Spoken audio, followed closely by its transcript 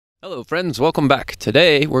Hello friends, welcome back.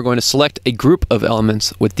 Today we're going to select a group of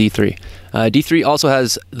elements with D3. D3 also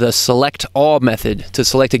has the select all method to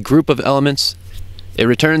select a group of elements. It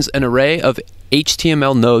returns an array of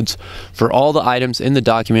HTML nodes for all the items in the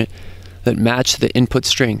document that match the input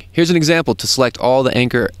string. Here's an example to select all the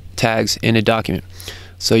anchor tags in a document.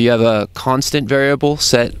 So you have a constant variable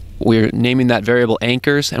set. We're naming that variable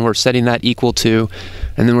anchors, and we're setting that equal to,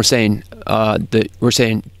 and then we're saying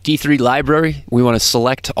D3 library. We want to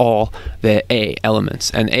select all the A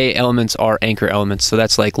elements, and A elements are anchor elements. So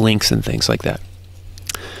that's like links and things like that.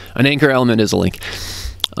 An anchor element is a link.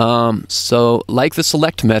 So like the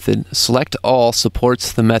select method, select all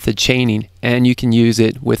supports the method chaining, and you can use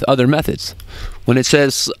it with other methods. When it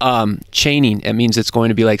says chaining, it means it's going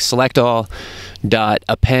to be like select all dot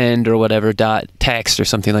append or whatever dot text or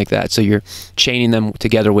something like that. So you're chaining them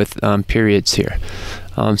together with periods here.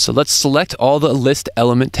 So let's select all the list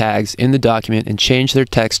element tags in the document and change their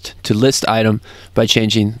text to list item by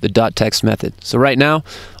changing the dot text method. So right now,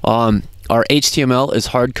 our HTML is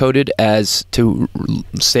hard-coded as to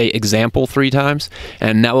say example 3 times,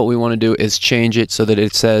 and now what we want to do is change it so that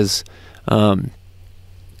it says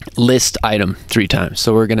list item 3 times.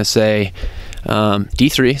 So we're going to say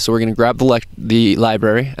D3, so we're going to grab the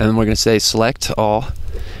library, and then we're going to say select all,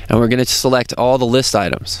 and we're going to select all the list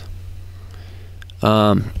items.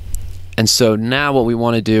 And so now what we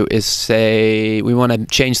want to do is say we want to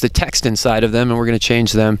change the text inside of them, and we're going to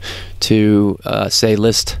change them to say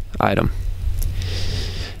list item.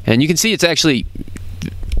 And you can see it's actually,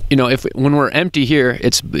 when we're empty here,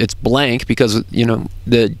 it's blank because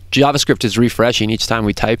the JavaScript is refreshing each time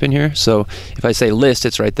we type in here. So if I say list,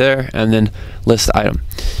 it's right there, and then list item.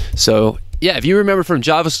 So yeah, if you remember from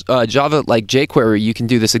Java like jQuery, you can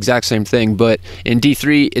do this exact same thing, but in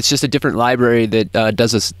D3 it's just a different library that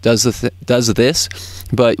does this.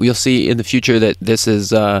 But you'll see in the future that this is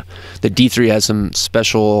that D3 has some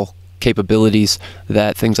special capabilities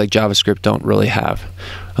that things like JavaScript don't really have.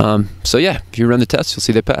 So yeah, if you run the test, you'll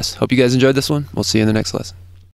see they pass. Hope you guys enjoyed this one. We'll see you in the next lesson.